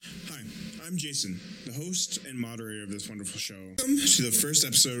I'm Jason, the host and moderator of this wonderful show. Welcome to the first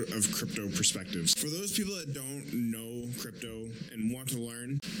episode of Crypto Perspectives. For those people that don't know crypto and want to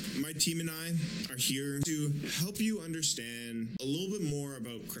learn, my team and I are here to help you understand a little bit more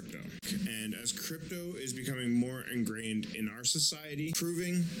about crypto. And as crypto is becoming more ingrained in our society,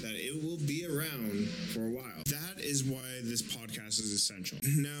 proving that it will be around for a while. That is why this podcast is essential.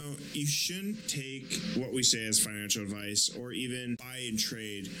 Now, you shouldn't take what we say as financial advice or even buy and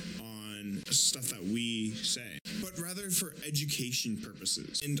trade on stuff that we say, but rather for education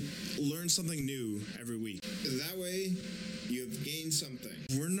purposes and learn something new every week. That way, you've gained something.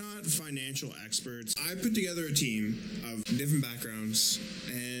 We're not financial experts. I put together a team of different backgrounds,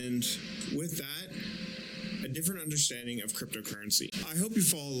 and with that, a different understanding of cryptocurrency. I hope you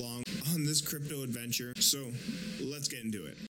follow along on this crypto adventure, so let's get into it.